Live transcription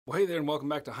Well, hey there and welcome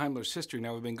back to Heimler's History.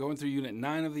 Now, we've been going through Unit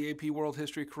 9 of the AP World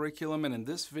History curriculum, and in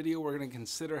this video we're going to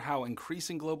consider how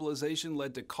increasing globalization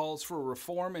led to calls for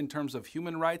reform in terms of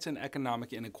human rights and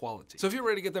economic inequality. So if you're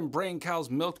ready to get them brain cows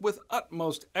milked with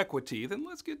utmost equity, then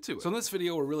let's get to it. So in this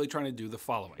video we're really trying to do the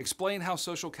following. Explain how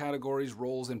social categories,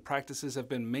 roles, and practices have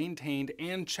been maintained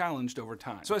and challenged over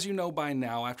time. So as you know by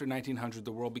now, after 1900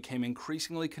 the world became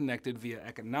increasingly connected via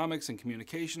economics and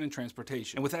communication and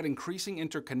transportation. And with that increasing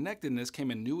interconnectedness came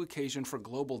a new occasion for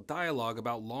global dialogue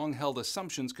about long-held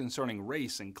assumptions concerning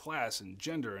race and class and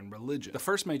gender and religion. The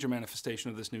first major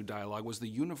manifestation of this new dialogue was the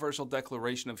Universal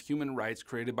Declaration of Human Rights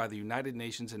created by the United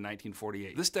Nations in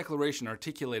 1948. This declaration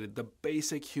articulated the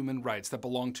basic human rights that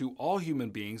belong to all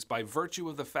human beings by virtue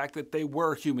of the fact that they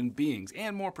were human beings,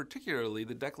 and more particularly,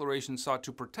 the declaration sought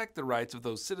to protect the rights of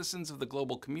those citizens of the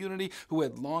global community who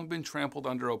had long been trampled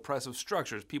under oppressive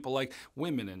structures, people like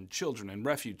women and children and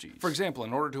refugees. For example,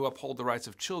 in order to uphold the rights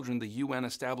of children, the UN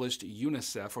established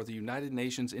UNICEF, or the United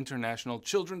Nations International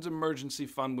Children's Emergency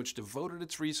Fund, which devoted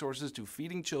its resources to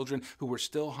feeding children who were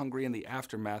still hungry in the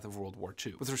aftermath of World War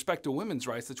II. With respect to women's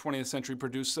rights, the 20th century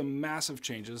produced some massive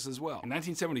changes as well. In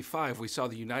 1975, we saw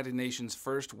the United Nations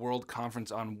First World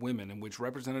Conference on Women, in which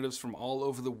representatives from all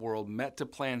over the world met to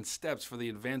plan steps for the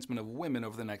advancement of women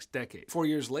over the next decade. 4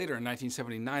 years later, in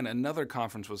 1979, another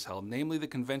conference was held, namely the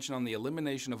Convention on the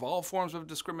Elimination of All Forms of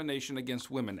Discrimination against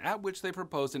Women, at which they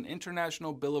proposed an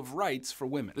International Bill of Rights for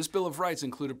women. This Bill of Rights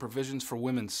included provisions for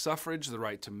women's suffrage, the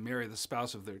right to marry the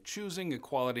spouse of their choosing,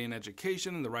 equality in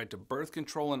education, and the right to birth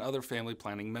control and other family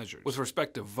planning measures. With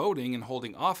respect to voting and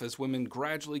holding office, women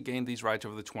gradually gained these rights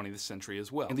over the 20th century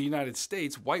as well. In the United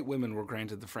States, white women were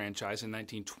granted the franchise in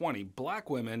 1920, black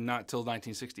women not till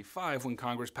 1965 when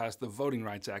Congress passed the Voting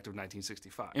Rights Act of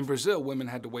 1965. In Brazil, women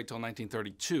had to wait till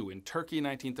 1932, in Turkey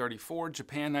 1934,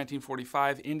 Japan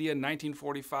 1945, India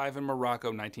 1945, and Morocco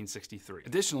 1963.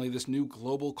 Additionally, this new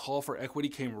global call for equity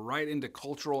came right into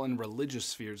cultural and religious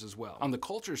spheres as well. On the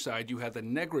culture side, you had the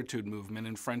Negritude movement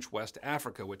in French West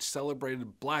Africa, which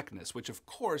celebrated blackness, which of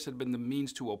course had been the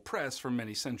means to oppress for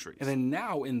many centuries. And then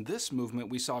now in this movement,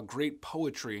 we saw great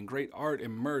poetry and great art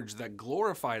emerge that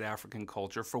glorified African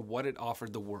culture for what it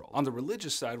offered the world. On the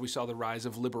religious side, we saw the rise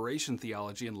of liberation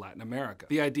theology in Latin America.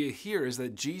 The idea here is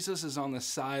that Jesus is on the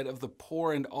side of the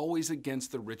poor and always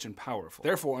against the rich and powerful.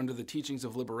 Therefore, under the teachings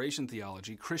of liberation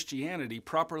theology, Christianity,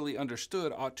 properly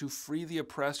understood, ought to free the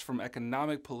oppressed from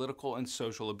economic, political, and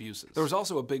social abuses. There was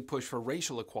also a big push for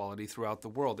racial equality throughout the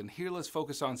world, and here let's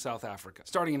focus on South Africa.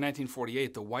 Starting in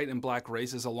 1948, the white and black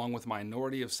races, along with a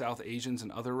minority of South Asians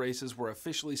and other races, were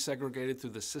officially segregated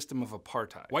through the system of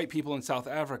apartheid. White people in South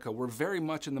Africa were very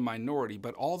much in the minority,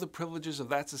 but all the privileges of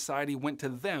that society went to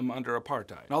them under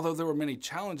apartheid. And although there were many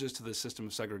challenges to this system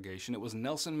of segregation, it was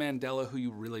Nelson Mandela who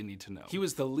you really need to know. He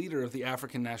was the leader of the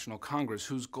African National Congress,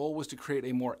 whose goal was to create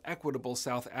a more equitable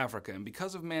South Africa, and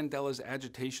because of Mandela's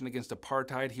agitation against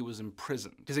apartheid, he was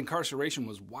imprisoned. His incarceration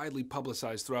was widely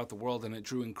publicized throughout the world, and it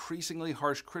drew increasingly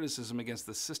harsh criticism against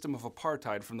the system of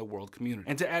apartheid from the world community.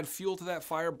 And to add fuel to that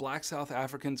fire, black South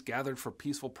Africans gathered for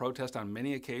peaceful protest on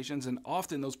many occasions, and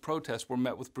often those protests were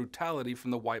met with brutality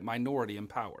from the white minority in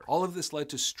power. All of this led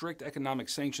to strict economic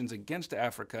sanctions against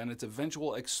Africa and its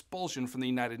eventual expulsion from the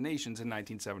United Nations in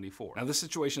 1974. Now, this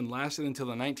situation lasted until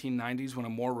the 1990s, when a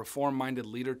more reform-minded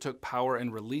leader took power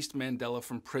and released Mandela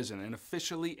from prison and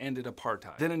officially ended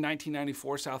apartheid. Then in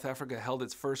 1994, South Africa held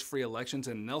its first free elections,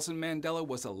 and Nelson Mandela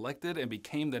was elected and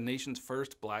became the nation's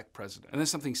first black president. And then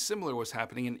something similar was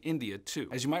happening in India too.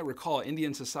 As you might recall,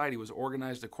 Indian society was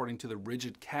organized according to the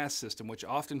rigid caste system, which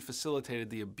often facilitated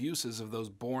the abuses of those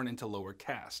born into lower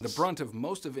castes. The brunt of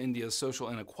most of India's social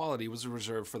inequality was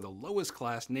reserved for the lowest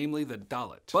class, namely the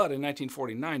Dalit. But in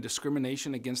 1949,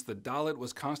 discrimination against the Dalit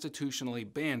was constitutionally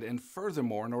banned, and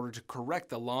furthermore, in order to correct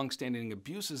the long-standing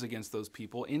abuses against those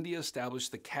people, India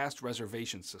established the caste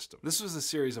reservation system. This was a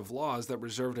series of laws that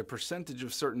reserved a percentage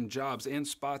of certain jobs and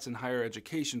spots in higher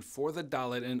education for the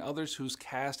Dalit and others whose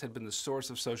caste had been the source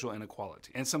of social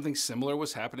inequality. And something similar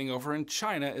was happening over in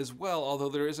China as well, although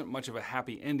there isn't much of a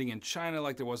happy ending in China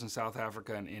like there was in South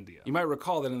Africa and India. You might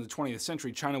recall that in the 20th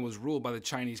century, China was ruled by the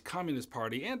Chinese Communist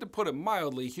Party, and to put it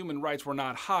mildly, human rights were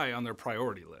not high on their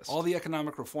priority list. All the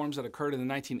economic reforms that occurred in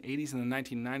the 1980s and the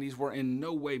 1990s were in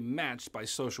no way matched by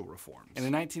social reforms. And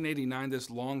in 1989, this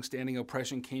long-standing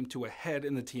oppression came to a head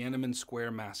in the Tiananmen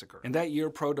Square massacre. And that year,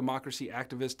 pro-democracy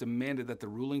activists demanded that the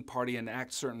ruling party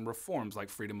enact certain reforms like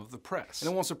freedom of the press.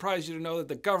 And it won't surprise you to know that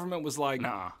the government was like,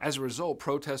 nah. As a result,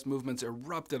 protest movements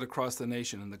erupted across the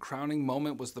nation, and the crowning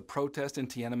moment was the protest in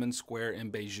Tiananmen Square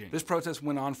in Beijing. This protest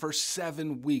went on for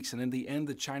 7 weeks, and in the end,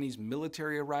 the Chinese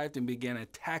military arrived and began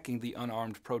attacking the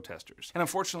unarmed protesters. And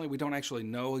unfortunately, we don't actually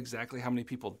know exactly how many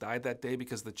people died that day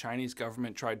because the Chinese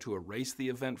government tried to erase the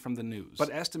event from the news. But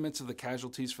estimates of the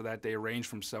casualties for that day range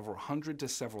from several hundred to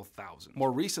several thousand.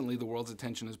 More recently, the world's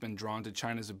attention has been drawn to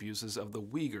China's abuses of the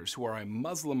Uyghurs, who are a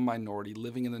Muslim minority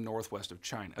living in the northwest of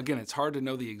China. Again, it's hard to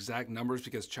know the exact numbers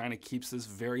because China keeps this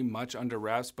very much under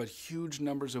wraps, but huge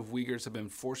numbers of Uyghurs have been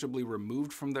forcibly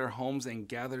removed from their homes and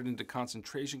gathered into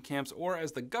concentration camps, or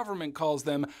as the government calls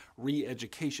them,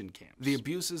 re-education camps. The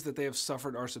abuses that they have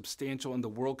suffered are substantial, and the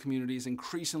world community is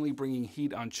increasingly bringing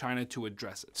heat on China to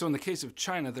address it. So in the case of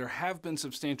China, there have been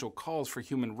substantial calls for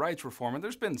human rights reform, and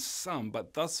there's been some,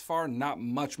 but thus far not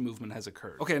much movement has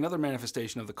occurred. Okay, another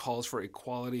manifestation of the calls for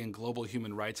equality and global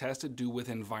human rights has to do with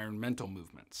environmental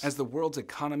movements. As the world's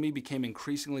economy became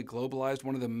increasingly globalized,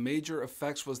 one of the major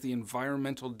effects was the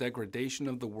environmental degradation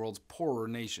of the world's poorer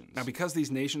nations. Now, because these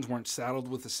nations weren't saddled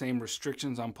with the same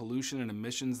restrictions on pollution and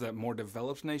emissions that more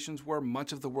developed nations were,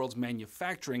 much of the world's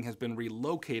manufacturing has been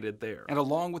relocated there. And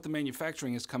along with the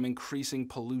manufacturing has come increasing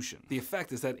pollution. The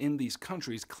effect is that in these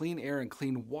countries, clean air and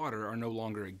clean water are no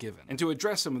longer a given. And to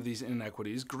address some of these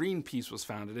inequities, Greenpeace was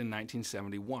founded in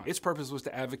 1971. Its purpose was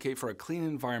to advocate for a clean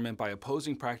environment by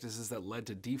opposing practices that led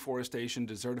to deforestation,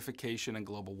 desertification, and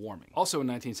global warming. Also in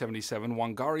 1977,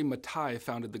 Wangari Maathai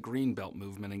founded the Green Belt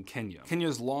movement in Kenya.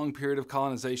 Kenya's long period of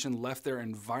colonization left their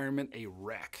environment a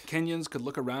wreck. Kenyans could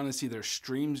look around and see their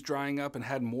streams drying up and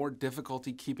had more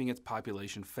difficulty keeping its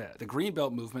population fed. The Green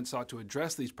Belt movement sought to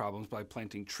address these problems by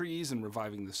planting trees and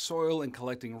reviving the soil and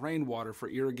collecting rainwater for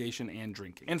irrigation and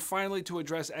drinking. And finally, to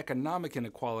address economic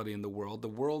inequality in the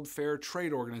World Fair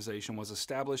Trade Organization was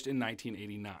established in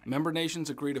 1989. Member nations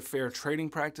agreed to fair trading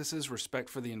practices, respect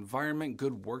for the environment,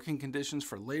 good working conditions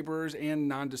for laborers, and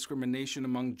non-discrimination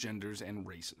among genders and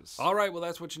races. Alright, well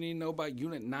that's what you need to know about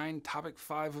Unit 9, Topic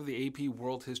 5 of the AP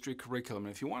World History curriculum.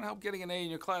 And if you want help getting an A in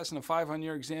your class and a 5 on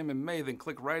your exam in May, then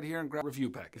click right here and grab a review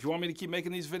pack. If you want me to keep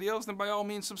making these videos, then by all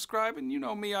means subscribe, and you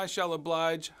know me, I shall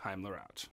oblige. Heimler out.